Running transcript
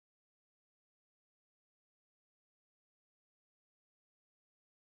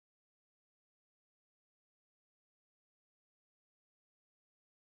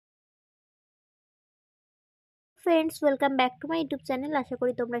Friends, welcome back to my YouTube channel. আশা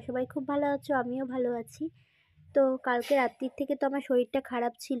করি তোমরা সবাই খুব ভালো আছো, আমিও ভালো আছি। তো কালকে রাত্রির থেকে তো আমার শরীরটা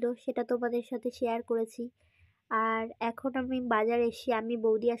খারাপ ছিল, সেটা তোমাদের সাথে শেয়ার করেছি। আর এখন আমি বাজারে এসেছি, আমি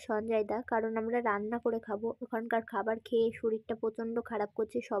বৌদি আর সঞ্জয় দা, কারণ আমরা রান্না করে খাবো। ওখানকার খাবার খেয়ে শরীরটা প্রচণ্ড খারাপ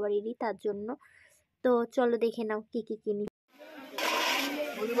করছে সবারই, তার জন্য। তো চলো দেখে নাও কি কি কিনি।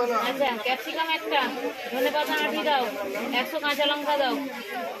 আচ্ছা, ক্যাপসিকাম একটা, ধনেপাতা আটি দাও, 100 কাঁচা লঙ্কা দাও,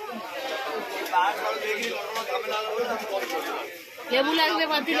 লেবু লাগবে,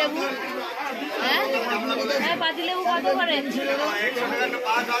 পাতি লেবু। হ্যাঁ হ্যাঁ, পাতি লেবু কত করে?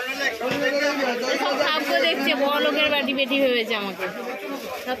 সব থাপ্য দেখছে, বড় লোকের বাটি বেটি ভেবেছে আমাকে,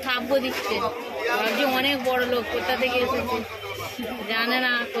 সব থাপ্য দিচ্ছে। ভাবছি অনেক বড় লোক, কোথা থেকে এসেছে জানে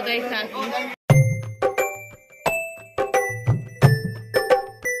না, কোথায় থাকি।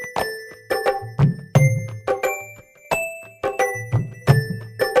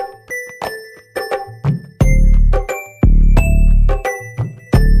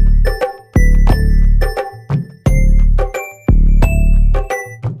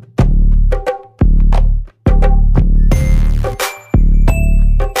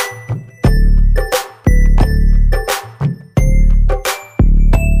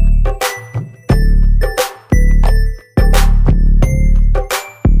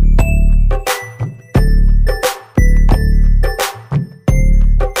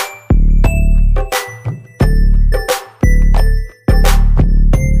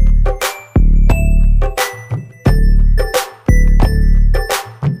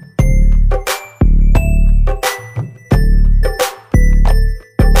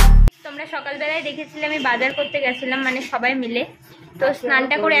 সকালবেলায় দেখেছিলাম আমি বাজার করতে গেছিলাম, মানে সবাই মিলে। তো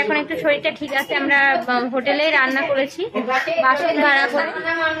স্নানটা করে এখন একটু শরীরটা ঠিক আছে। আমরা হোটেলেই রান্না করেছি, বাসন ভাড়া করে।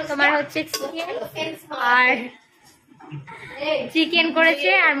 তোমার হচ্ছে চিকেন করেছে,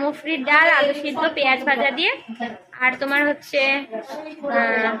 আর মুসুরির ডাল, আলু সিদ্ধ, পেঁয়াজ ভাজা দিয়ে। আর তোমার হচ্ছে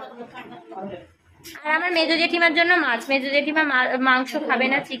আর আমার মেজো জেঠিমার জন্য মাছ। মেজো জেঠিমা মাংস খাবে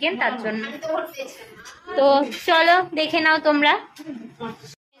না, চিকেন, তার জন্য। তো চলো দেখে নাও তোমরা।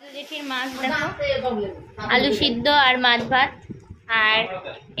 জেঠির মাছ দেখো, আলু সিদ্ধ আর মাছ ভাত। আর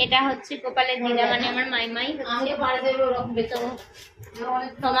এটা হচ্ছে গোপালের দিদা, মানে আমার মাইমাই হচ্ছে। তো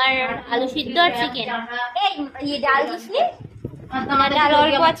তোমার আলু সিদ্ধ আর চিকেন। এই ডাল দিসনি, ডাল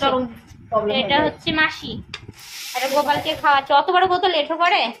অল্প আছে। এটা হচ্ছে মাসি, এটা গোপালকে খাওয়াচ্ছে। অত বড় বোতল এঠো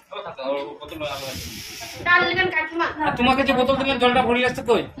করে। তোমাকে যে বোতল দিলাম জলটা ভরে আসছে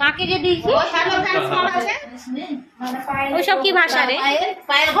কই? মাকে যে দিয়েছি। ওইসব কি ভাষা রে?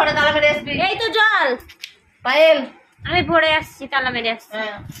 পায়েল ঘরে তালা মেরে আসবি। এই তো জল পায়েল, আমি ভরে আসছি, তালা মেরে আসছি।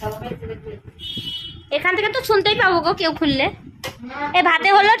 এখান থেকে তো শুনতেই পাবো গো কেউ খুললে। এই ভাতে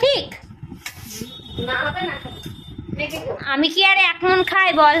হলো ঠিক? আমি কি আর এক মন খাই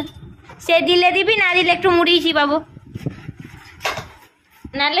বল? সে দিলে দিবি, না দিলে একটু মুড়ি চিবাবো,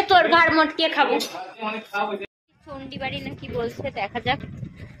 নাহলে তোর ঘাড় মটকে খাবো। চন্ডী বাড়ি না কি বলছে, দেখা যাক।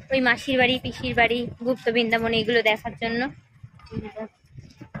 ওই মাসির বাড়ি, পিসির বাড়ি, গুপ্ত বৃন্দাবন, এগুলো দেখার জন্য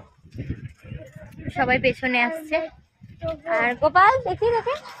সবাই পেছনে আসছে। আর গোপাল দেখি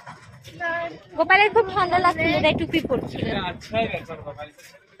দেখে, গোপালের খুব ঠান্ডা লাগছিল, তাই টুপি পরছিল।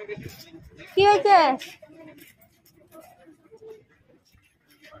 কি হয়েছে?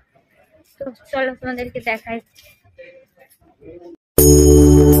 তো চলো তোমাদেরকে দেখাই।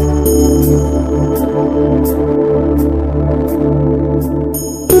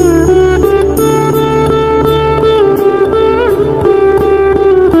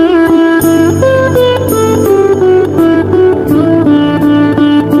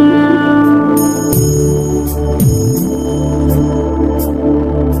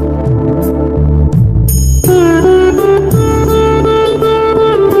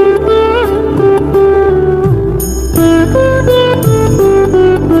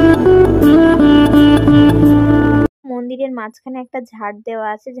 মন্দিরের মাঝখানে একটা ঝাড় দেওয়া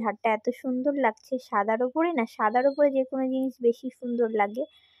আছে, ঝাড়টা এত সুন্দর লাগছে। সাদার উপরে না, সাদার উপরে যে কোনো জিনিস বেশি সুন্দর লাগে।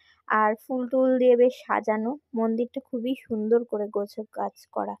 আর ফুল টুল দিয়ে বেশ সাজানো, মন্দিরটা খুবই সুন্দর করে গোছানো কাজ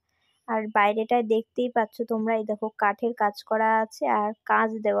করা। আর বাইরেটায় দেখতেই পাচ্ছ তোমরা, এই দেখো কাঠের কাজ করা আছে আর কাঁচ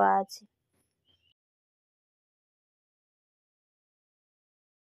দেওয়া আছে।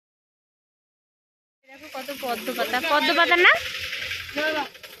 দেখো কত পদ্ম পাতা। পদ্ম পাতা না,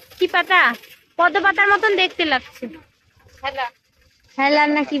 কি পাতা? পদ্ম পাতার মতন দেখতে লাগছে। হেলা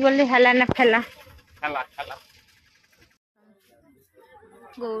না কি বললে, হেলা না ফেলা?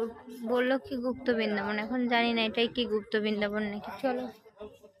 বললো কি গুপ্ত বৃন্দাবন, এখন জানি না এটাই কি গুপ্ত বৃন্দাবন নাকি। চলো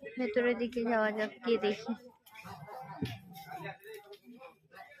ভেতরের দিকে যাওয়া যাক, গিয়ে দেখি।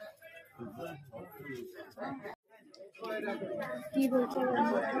 কি বলছো?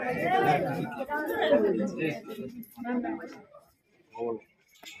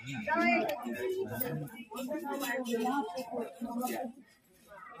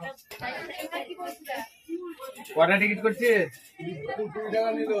 কটা টিকিট করছে?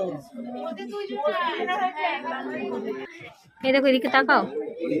 এই দেখো, এদিকে তাকাও।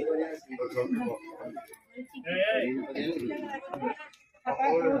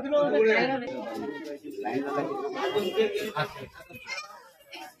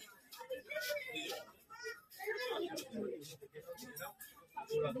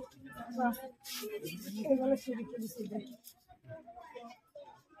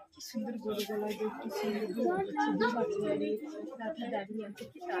 সুন্দর গরু গলায় দেখতে সুন্দর দাঁড়িয়ে আছে,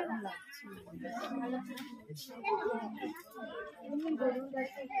 কি দারুণ লাগছে।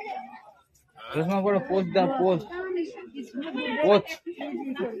 পোস্ট দাও, পোস্ট পোস্ট।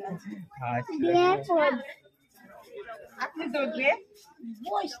 আপনি তো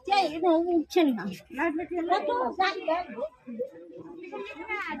বসতে উঠছেন না।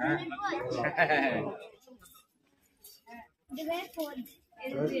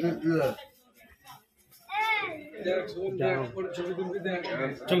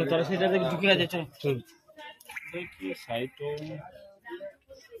 চলো তোরা সেটা ঢুকে আছে। চলো চল দেখি সাইট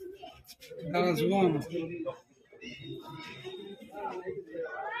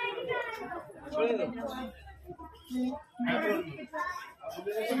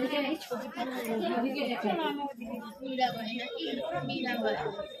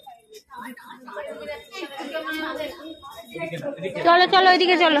চলো চলো,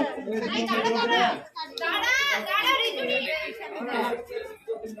 ওইদিকে চলো।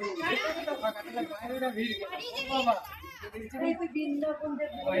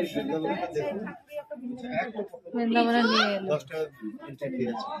 বৃন্দাবনে নিয়ে এলো।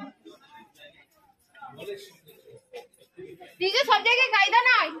 সব জায়গায় কায়দা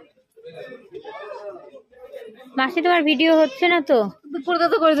নাই। মাসি, তোমার ভিডিও হচ্ছে না তো?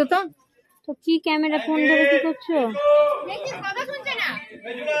 করে দিত। তো কি ক্যামেরা ফোন ধরে কি করছো?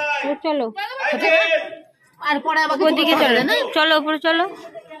 ও চলো, আর পরে আবার ওদিকে চলো, চলো উপরে চলো।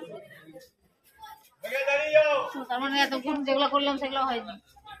 তার মানে এতক্ষণ যেগুলো করলাম সেগুলো হয়নি।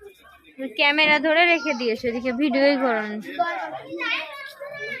 ক্যামেরা ধরে রেখে দিয়েছো, এদিকে ভিডিওই করো না।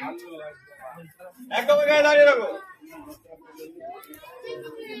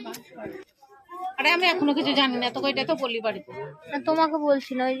 আরে আমি এখনো কিছু জানি না, তোকে এটা তো বললি বাড়িতে। না, তোমাকে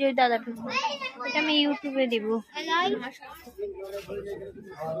বলছি না, ওই যে দাদাটা। এটা আমি ইউটিউবে দিব।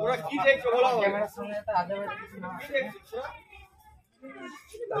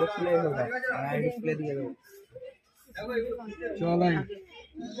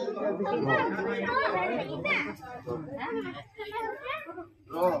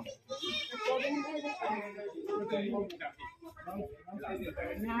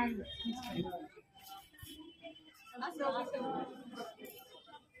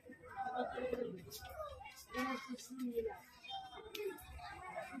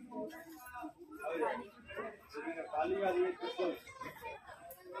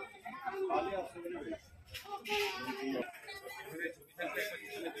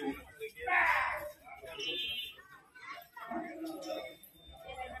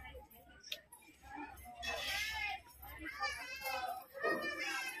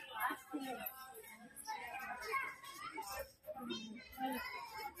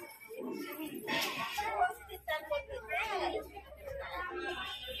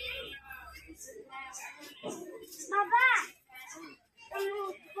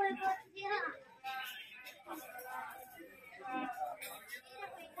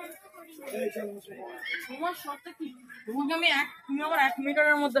 তোমার শর্ত কি? তোমাকে আমি তুমি আমার 1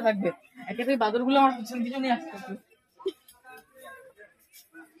 মিটারের মধ্যে থাকবে। একেবারে বাদর গুলো আমার পিছন পিছনে আসতেছে।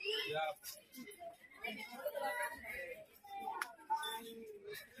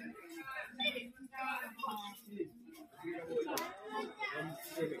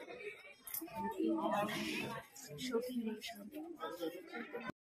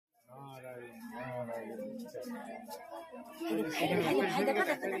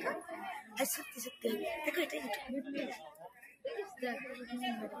 সত্যি সত্যি দেখো এটা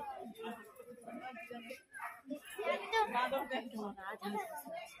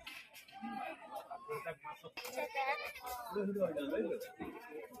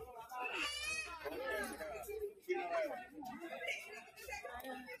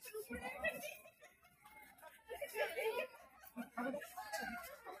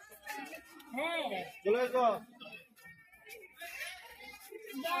চলে এসো।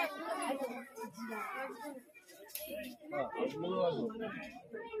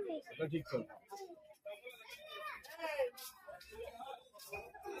 ঠিক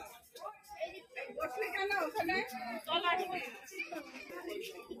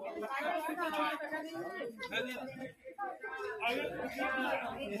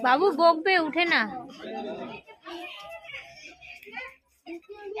বাবু বকবে, উঠে না।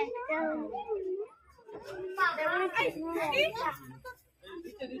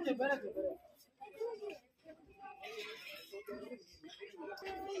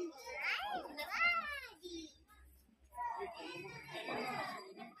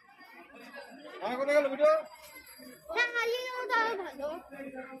 কোথায় গেল ভিডিও?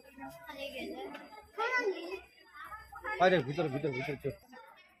 ভিতরে ভিতরে ভিতরে চল।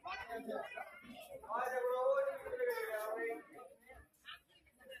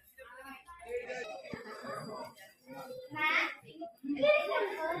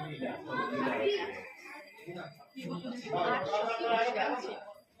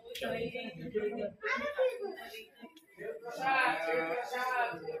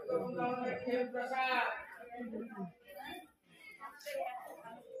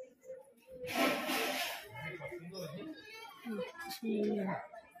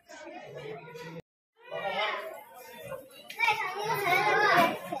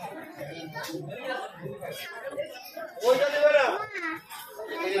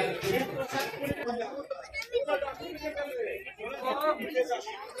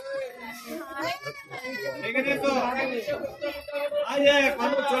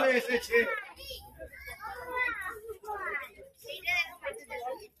 চলে এসেছে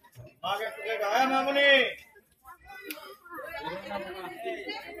মামনি।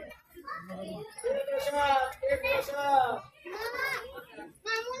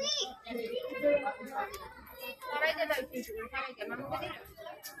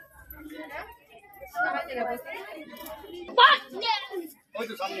 ওই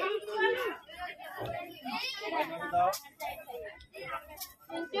তো সামনে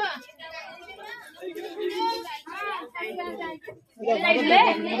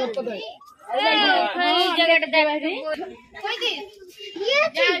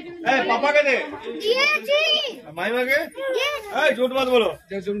পাপাকে দে মাইমাকে জোট মত বলো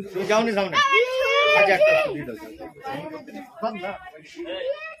যাওনি সামনে আচ্ছা একটা দিয়ে দাও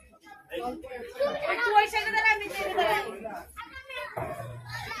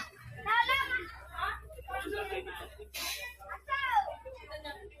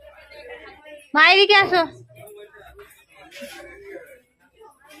মা এদিকে আসো।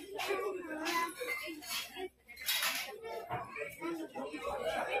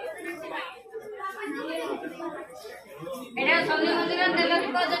 এটা সন্ধ্যা মন্দিরে তেল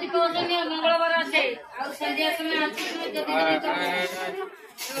যদি পৌঁছনি মঙ্গলবার আছে আর সন্ধ্যা সময় আছে যদি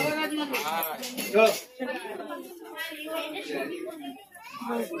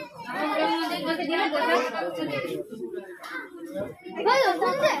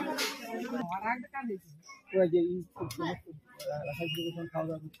খাওয়া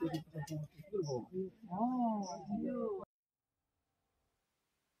দাওয়া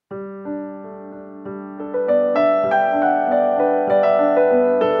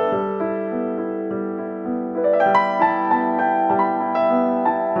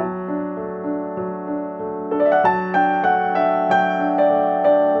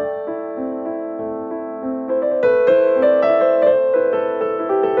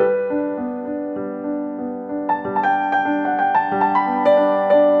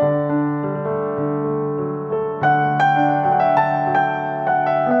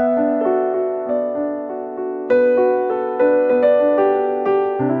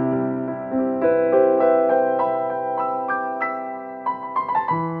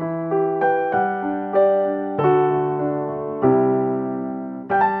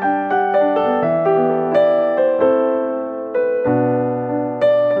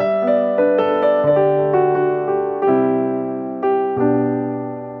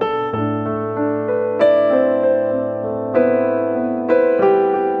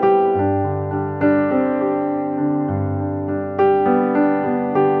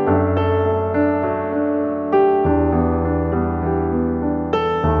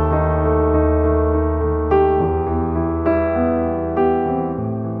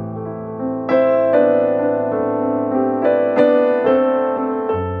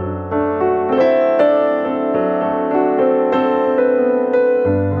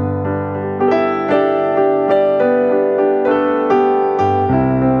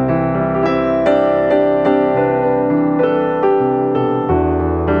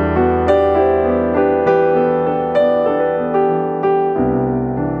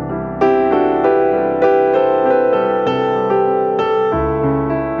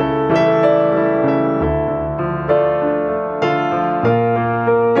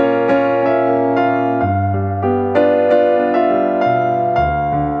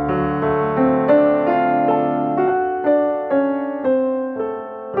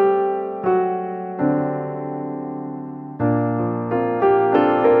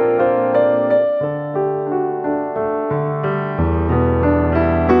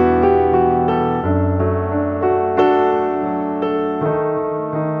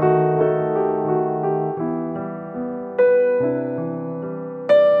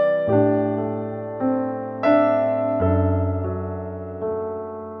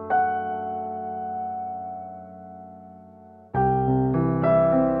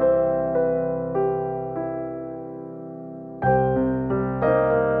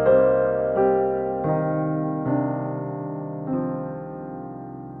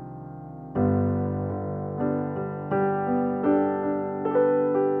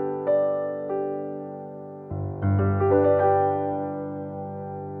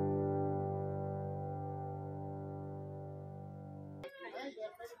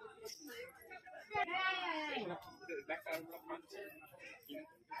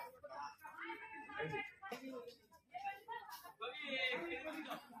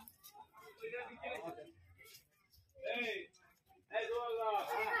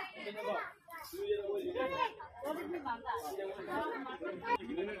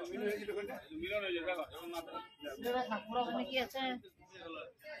কি আছে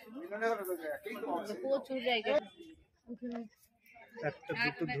প্রচুর জায়গা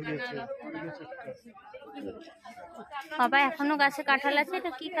বাবা এখনো গাছে কাঁঠাল আছে,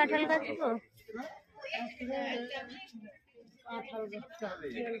 এটা কি কাঁঠাল গাছ গো?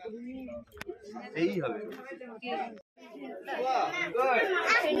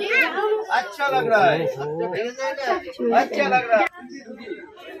 अच्छा लग रहा है, अच्छा लग रहा है।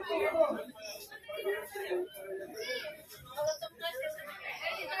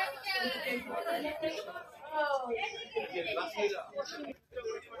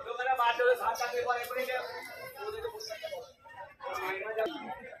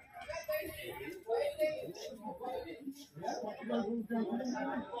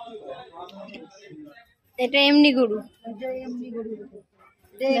 এটা এমনি গরু,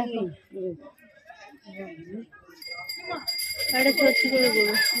 এটা সত্যি করে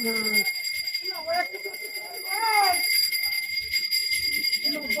গরু।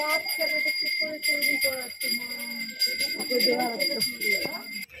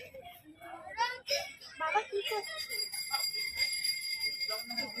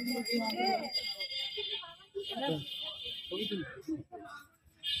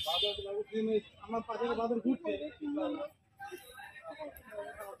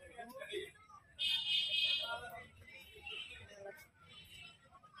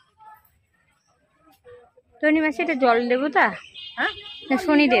 টনি মাসে এটা জল দেবতা? হ্যাঁ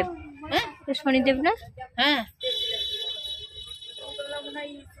শনিদেব, হ্যাঁ শনিদেব না? হ্যাঁ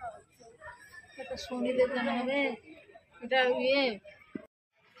এটা শনিদেব জানা হবে, এটা ইয়ে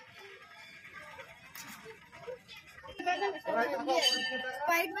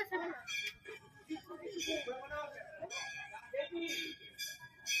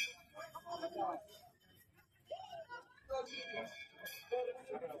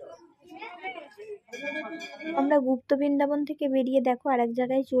আমরা গুপ্ত বৃন্দাবন থেকে বেরিয়ে দেখো আরেক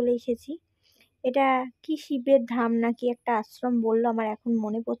জায়গায় চলে এসেছি। এটা কি শিবের ধাম নাকি একটা আশ্রম বললো, আমার এখন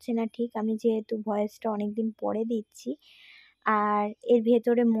মনে পড়ছে না ঠিক, আমি যেহেতু ভয়েসটা অনেকদিন পরে দিচ্ছি। আর এর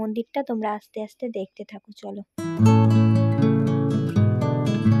ভেতরে মন্দিরটা তোমরা আস্তে আস্তে দেখতে থাকো, চলো।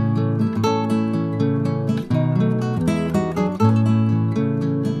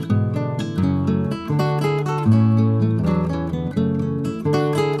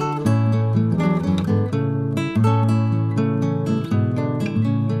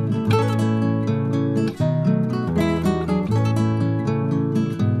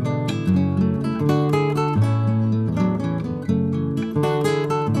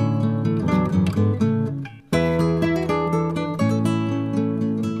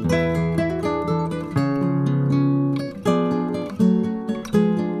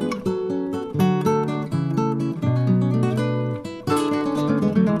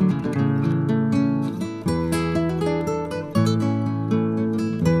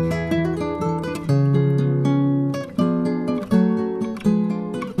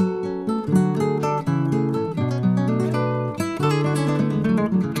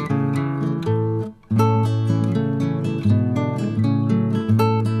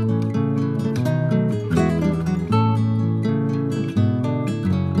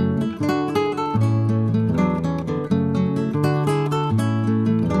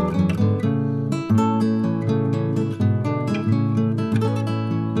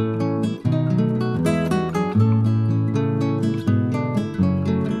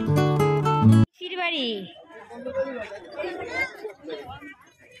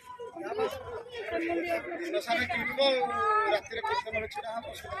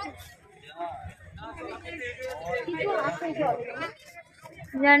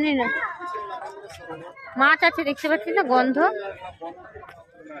 জানি না, মাছ আছে দেখতে পাচ্ছি না, গন্ধ।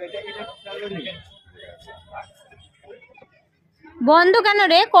 বন্ধ কেন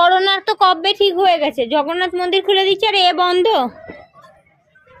রে? করোনা তো কবে ঠিক হয়ে গেছে, জগন্নাথ মন্দির খুলে দিচ্ছে আর এ বন্ধ।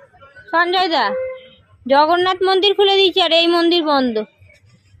 সঞ্জয় দা, জগন্নাথ মন্দির খুলে দিচ্ছে আর এই মন্দির বন্ধ,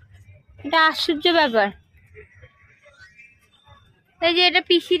 এটা আশ্চর্য ব্যাপার। এই যে এটা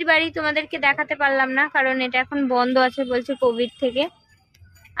পিসির বাড়ি, তোমাদেরকে দেখাতে পারলাম না কারণ এটা এখন বন্ধ আছে বলছে কোভিড থেকে।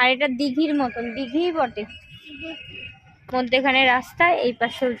 আর এটা দিঘির মতন, দিঘি বটে, মধ্যেখানে রাস্তা, এই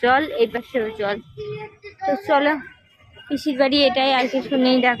পাশেও জল এই পাশেও জল। তো চলো, পিসির বাড়ি এটাই আর কিছু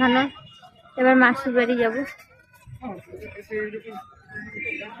নেই দেখানো, এবার মাসির বাড়ি যাবো।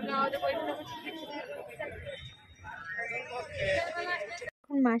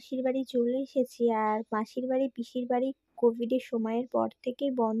 এখন মাসির বাড়ি চলে এসেছি। আর মাসির বাড়ি পিসির বাড়ি কোভিডের সময়ের পর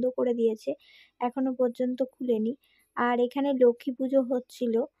থেকেই বন্ধ করে দিয়েছে, এখনো পর্যন্ত খুলেনি। আর এখানে লক্ষ্মী পুজো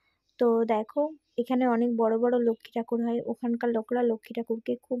হচ্ছিল। তো দেখো এখানে অনেক বড় বড় লক্ষ্মী ঠাকুর হয়, ওখানকার লোকরা লক্ষ্মী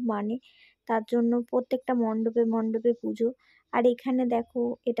ঠাকুরকে খুব মানে, তার জন্য প্রত্যেকটা মণ্ডপে মণ্ডপে পুজো। আর এখানে দেখো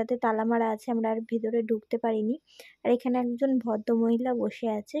এটাতে তালা মারা আছে, আমরা আর ভেতরে ঢুকতে পারিনি। আর এখানে একজন ভদ্রমহিলা বসে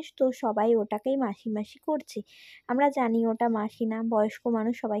আছে, তো সবাই ওটাকেই মাসি মাসি করছে। আমরা জানি ওটা মাসি না, বয়স্ক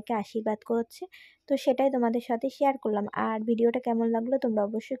মানুষ সবাইকে আশীর্বাদ করছে। তো সেটাই তোমাদের সাথে শেয়ার করলাম। আর ভিডিওটা কেমন লাগলো তোমরা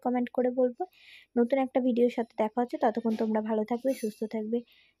অবশ্যই কমেন্ট করে বলবো। নতুন একটা ভিডিওর সাথে দেখা হচ্ছে, ততক্ষণ তোমরা ভালো থাকবে, সুস্থ থাকবে।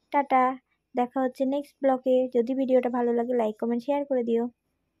 টাটা, দেখা হচ্ছে নেক্সট ব্লগে। যদি ভিডিওটা ভালো লাগে লাইক কমেন্ট শেয়ার করে দিও।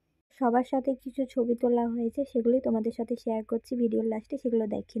 সবার সাথে কিছু ছবি তোলা হয়েছে, সেগুলোই তোমাদের সাথে শেয়ার করছি ভিডিওর লাস্টে, সেগুলো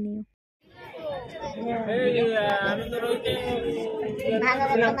দেখে নিও।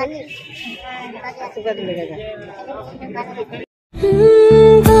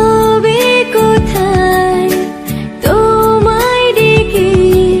 তবে কোথায় তোমায় ডেকে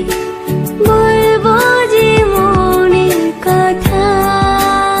বলবো যে মনের কথা,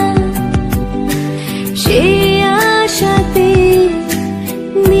 সে আশাতে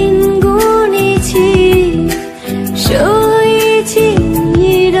দিন গুনেছি, সয়েছি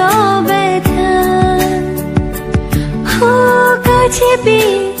নীরবতা। কাছে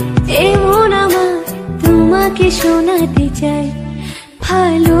পেয়ে এমন আমার তোমাকে শোনাতে চাই,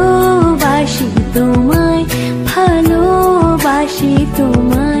 ভালোবাসি তোমায়, ভালোবাসি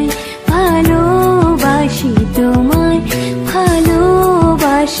তোমায়, ভালোবাসি তোমায়,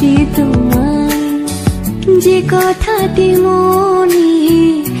 ভালোবাসি তোমায়। যে কথাটি মনে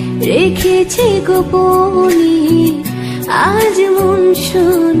রেখেছি গোপনে, আজ মন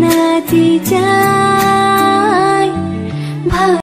শোনাতে চাই।